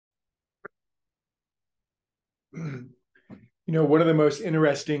One of the most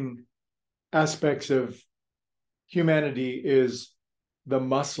interesting aspects of humanity is the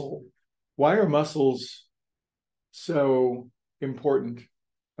muscle. Why are muscles so important?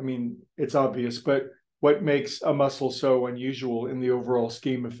 I mean, it's obvious, but what makes a muscle so unusual in the overall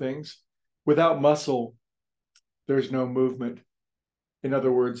scheme of things? Without muscle, there's no movement. In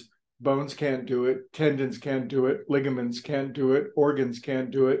other words, bones can't do it, tendons can't do it, ligaments can't do it, organs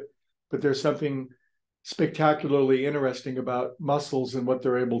can't do it. But there's something spectacularly interesting about muscles and what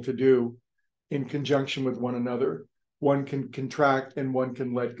they're able to do in conjunction with one another. One can contract and one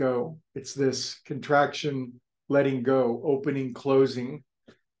can let go. It's this contraction, letting go, opening, closing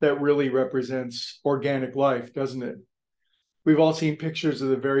that really represents organic life, doesn't it? We've all seen pictures of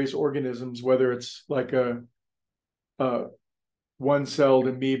the various organisms, whether it's like a one-celled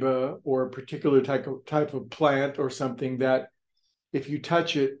amoeba or a particular type of plant or something that if you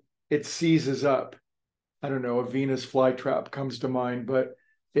touch it, it seizes up. I don't know, a Venus flytrap comes to mind, but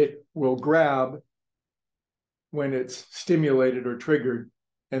it will grab when it's stimulated or triggered,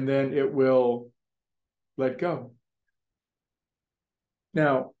 and then it will let go.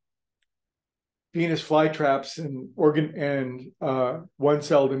 Now, Venus flytraps and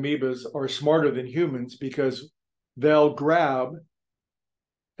one-celled amoebas are smarter than humans because they'll grab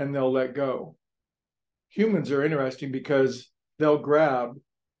and they'll let go. Humans are interesting because they'll grab,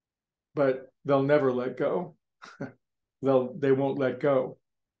 but they'll never let go. They won't let go.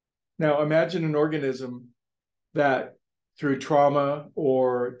 Now, imagine an organism that through trauma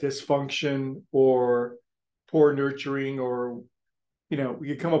or dysfunction or poor nurturing or, we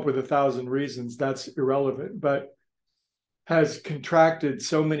could come up with 1,000 reasons, that's irrelevant, but has contracted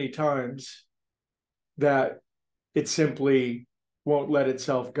so many times that it simply won't let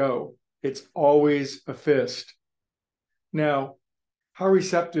itself go. It's always a fist. Now, how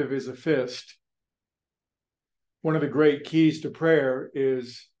receptive is a fist? One of the great keys to prayer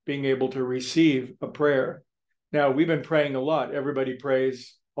is being able to receive a prayer. Now, we've been praying a lot. Everybody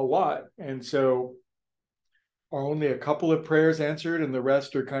prays a lot. And so are only a couple of prayers answered and the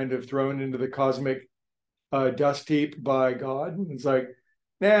rest are kind of thrown into the cosmic dust heap by God? It's like,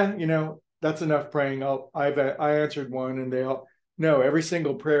 that's enough praying. I answered one and they all, no, every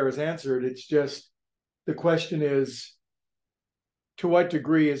single prayer is answered. It's just, the question is, to what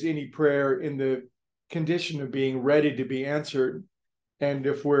degree is any prayer in the condition of being ready to be answered? And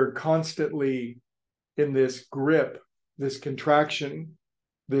if we're constantly in this grip, this contraction,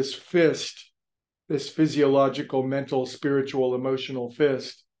 this fist, this physiological, mental, spiritual, emotional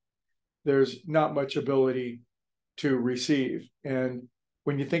fist, there's not much ability to receive. And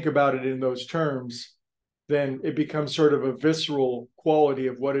when you think about it in those terms, then it becomes sort of a visceral quality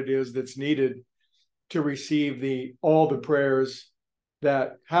of what it is that's needed to receive all the prayers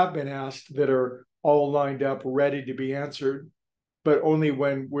that have been asked, that are all lined up, ready to be answered, but only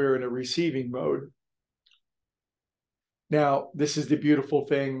when we're in a receiving mode. Now, this is the beautiful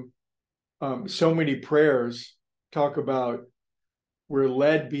thing. So many prayers talk about we're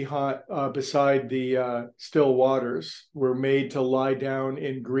led beside the still waters. We're made to lie down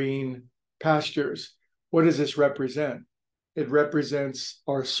in green pastures. What does this represent? It represents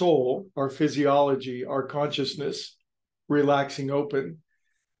our soul, our physiology, our consciousness relaxing open.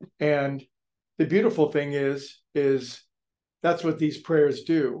 And the beautiful thing is that's what these prayers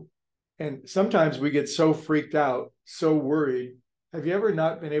do. And sometimes we get so freaked out, so worried. Have you ever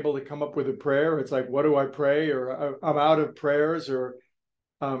not been able to come up with a prayer? It's like, what do I pray? Or I'm out of prayers. Or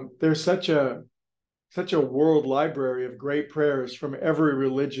there's such a world library of great prayers from every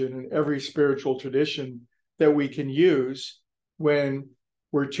religion and every spiritual tradition that we can use when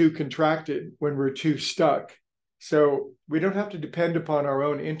we're too contracted, when we're too stuck. So we don't have to depend upon our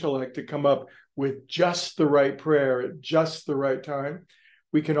own intellect to come up with just the right prayer at just the right time.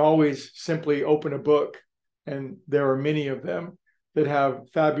 We can always simply open a book, and there are many of them that have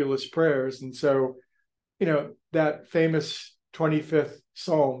fabulous prayers. And so, that famous 25th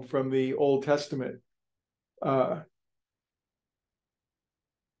Psalm from the Old Testament,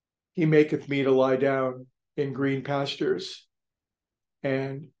 he maketh me to lie down in green pastures,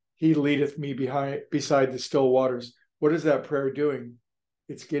 and he leadeth me beside the still waters. What is that prayer doing?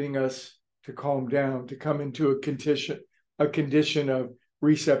 It's getting us to calm down, to come into a condition of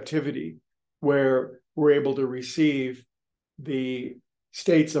receptivity, where we're able to receive the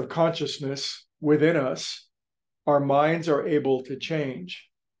states of consciousness within us. Our minds are able to change.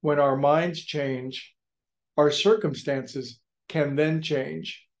 When our minds change, our circumstances can then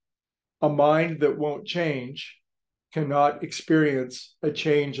change. A mind that won't change cannot experience a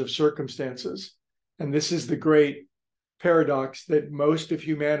change of circumstances. And this is the great paradox that most of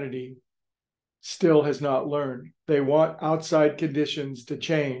humanity still has not learned. They want outside conditions to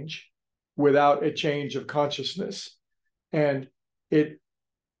change without a change of consciousness. And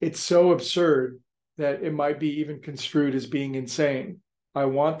it's so absurd that it might be even construed as being insane. I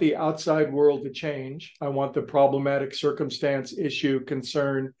want the outside world to change. I want the problematic circumstance, issue,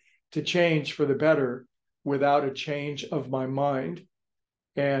 concern to change for the better without a change of my mind.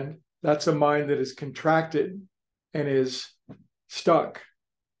 And that's a mind that is contracted and is stuck.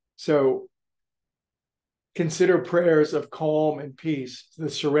 So consider prayers of calm and peace, the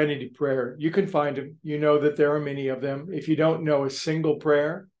serenity prayer. You can find them. You know that there are many of them. If you don't know a single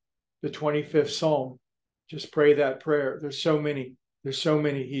prayer, the 25th Psalm, just pray that prayer. There's so many. There's so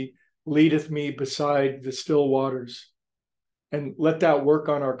many. He leadeth me beside the still waters. And let that work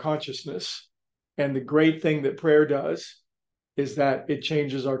on our consciousness. And the great thing that prayer does is that it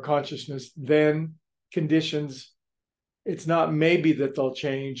changes our consciousness. Then conditions, it's not maybe that they'll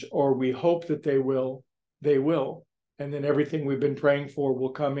change or we hope that they will. They will. And then everything we've been praying for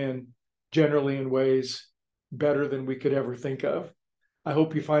will come in generally in ways better than we could ever think of. I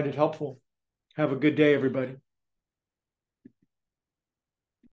hope you find it helpful. Have a good day, everybody.